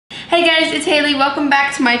Hey guys, it's Hailey. Welcome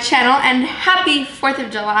back to my channel and happy 4th of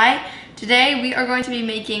July. Today we are going to be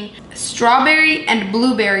making strawberry and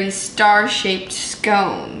blueberry star-shaped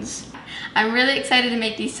scones. I'm really excited to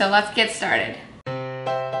make these, so let's get started.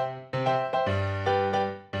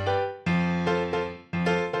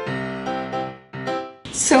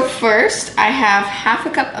 So first, I have half a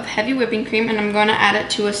cup of heavy whipping cream and I'm going to add it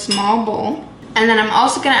to a small bowl. And then I'm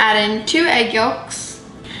also going to add in 2 egg yolks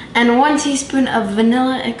and 1 teaspoon of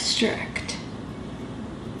vanilla extract.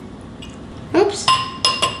 Oops,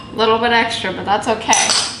 a little bit extra, but that's okay.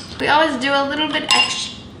 We always do a little bit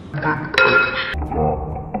extra.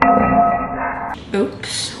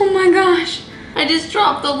 Oops, oh my gosh. I just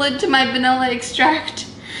dropped the lid to my vanilla extract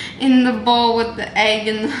in the bowl with the egg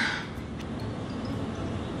and the...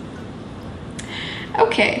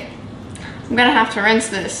 Okay, I'm gonna have to rinse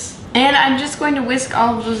this. And I'm just going to whisk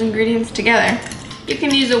all of those ingredients together. You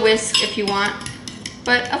can use a whisk if you want,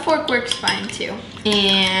 but a fork works fine too.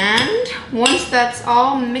 And once that's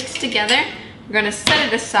all mixed together, we're gonna set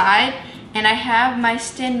it aside. And I have my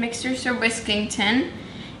stand mixers or whisking tin.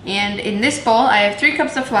 And in this bowl, I have 3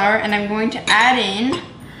 cups of flour and I'm going to add in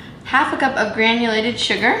half a cup of granulated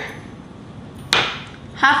sugar,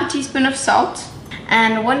 half a teaspoon of salt,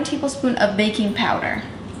 and 1 tablespoon of baking powder.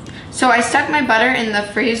 So I stuck my butter in the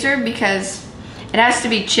freezer because it has to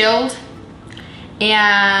be chilled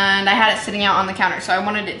and I had it sitting out on the counter, so I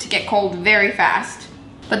wanted it to get cold very fast.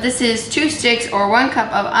 But this is 2 sticks or 1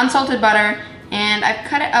 cup of unsalted butter, and I've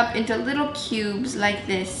cut it up into little cubes like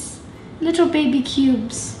this. Little baby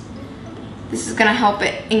cubes. This is gonna help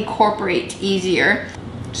it incorporate easier.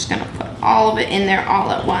 Just gonna put all of it in there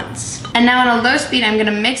all at once. And now on a low speed, I'm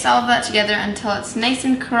gonna mix all of that together until it's nice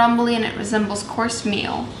and crumbly and it resembles coarse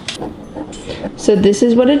meal. So this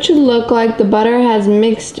is what it should look like. The butter has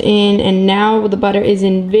mixed in and now the butter is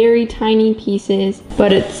in very tiny pieces,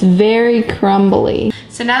 but it's very crumbly.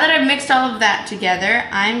 So now that I've mixed all of that together,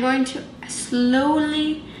 I'm going to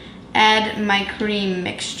slowly add my cream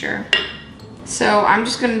mixture. So I'm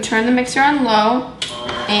just gonna turn the mixer on low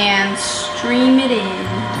and stream it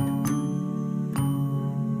in.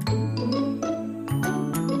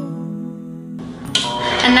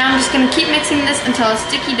 And now I'm just gonna keep mixing this until a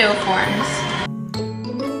sticky dough forms.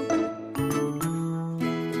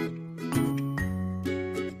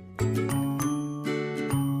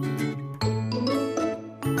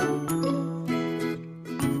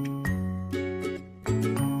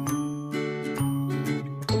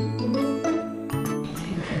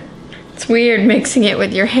 It's weird mixing it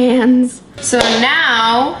with your hands. So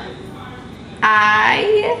now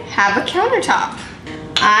I have a countertop.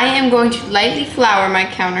 I am going to lightly flour my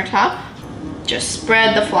countertop. Just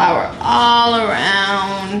spread the flour all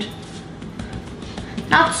around.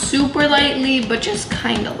 Not super lightly, but just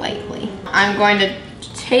kind of lightly. I'm going to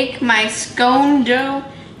take my scone dough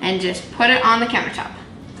and just put it on the countertop.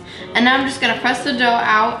 And now I'm just gonna press the dough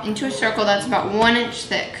out into a circle that's about 1 inch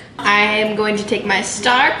thick. I am going to take my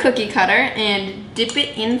star cookie cutter and dip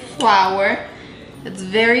it in flour. That's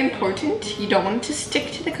very important. You don't want it to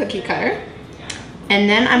stick to the cookie cutter. And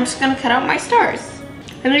then I'm just gonna cut out my stars.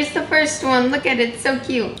 And here's the first one. Look at it, it's so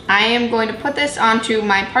cute. I am going to put this onto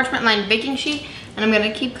my parchment lined baking sheet and I'm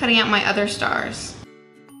gonna keep cutting out my other stars.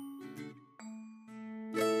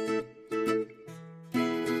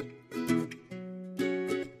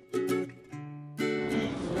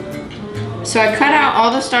 So I cut out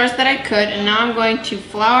all the stars that I could, and now I'm going to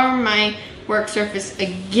flour my work surface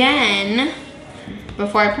again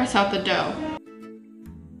before I press out the dough.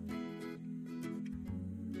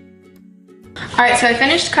 Alright, so I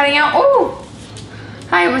finished cutting out, oh!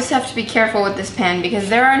 I always have to be careful with this pan because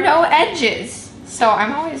there are no edges. So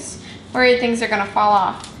I'm always worried things are gonna fall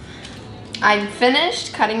off. I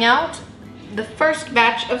finished cutting out the first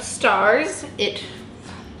batch of stars. It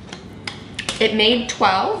made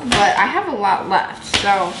 12, but I have a lot left.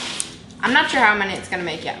 So I'm not sure how many it's gonna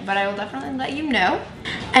make yet, but I will definitely let you know.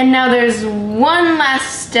 And now there's one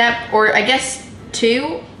last step, or I guess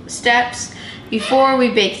 2 steps before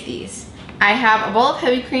we bake these. I have a bowl of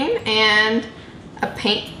heavy cream and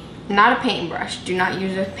not a paintbrush. Do not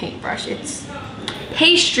use a paintbrush. It's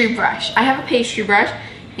pastry brush. I have a pastry brush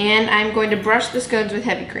and I'm going to brush the scones with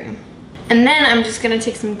heavy cream. And then I'm just gonna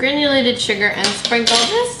take some granulated sugar and sprinkle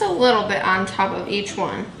just a little bit on top of each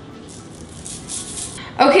one.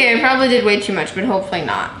 Okay, I probably did way too much, but hopefully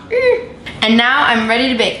not. And now I'm ready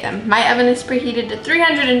to bake them. My oven is preheated to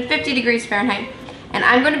 350 degrees Fahrenheit, and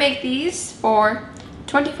I'm gonna bake these for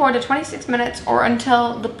 24 to 26 minutes or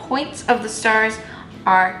until the points of the stars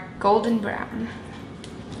are golden brown.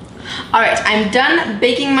 All right, I'm done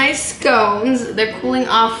baking my scones. They're cooling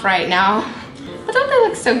off right now. But don't they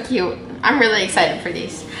look so cute? I'm really excited for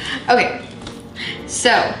these. Okay,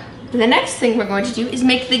 so the next thing we're going to do is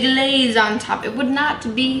make the glaze on top. It would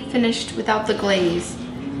not be finished without the glaze.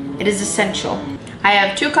 It is essential. I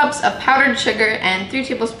have 2 cups of powdered sugar and 3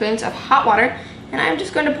 tablespoons of hot water, and I'm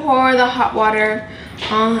just going to pour the hot water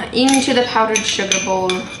into the powdered sugar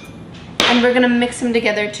bowl, and we're gonna mix them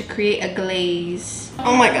together to create a glaze.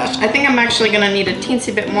 Oh my gosh, I think I'm actually gonna need a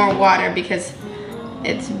teensy bit more water because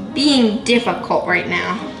it's being difficult right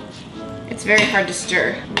now. It's very hard to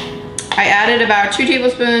stir. I added about 2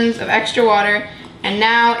 tablespoons of extra water, and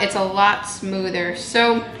now it's a lot smoother.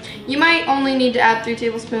 So you might only need to add 3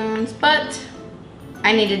 tablespoons, but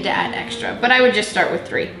I needed to add extra, but I would just start with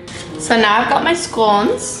 3. So now I've got my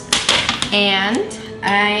scones, and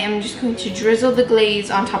I am just going to drizzle the glaze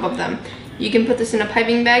on top of them. You can put this in a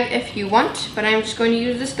piping bag if you want, but I'm just going to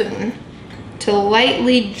use the spoon to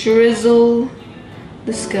lightly drizzle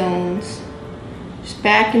the scones, just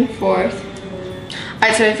back and forth.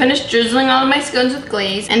 Alright, so I finished drizzling all of my scones with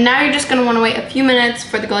glaze, and now you're just going to want to wait a few minutes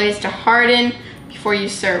for the glaze to harden before you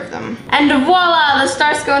serve them. And voila, the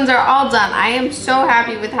star scones are all done. I am so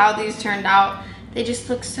happy with how these turned out. They just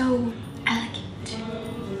look so elegant.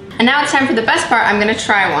 And now it's time for the best part. I'm going to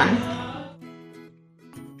try one.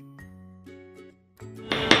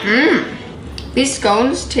 These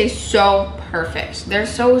scones taste so perfect. They're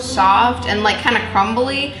so soft and like kind of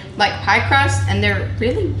crumbly, like pie crust, and they're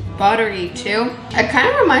really buttery too. It kind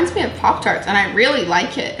of reminds me of Pop-Tarts, and I really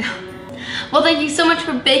like it. Well, thank you so much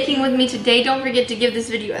for baking with me today. Don't forget to give this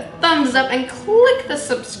video a thumbs up and click the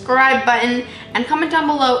subscribe button, and comment down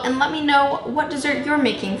below and let me know what dessert you're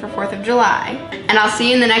making for 4th of July. And I'll see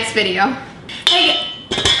you in the next video. Hey,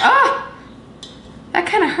 that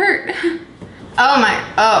kind of hurt.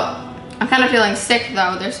 I'm kind of feeling sick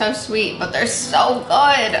though. They're so sweet, but they're so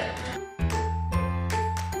good.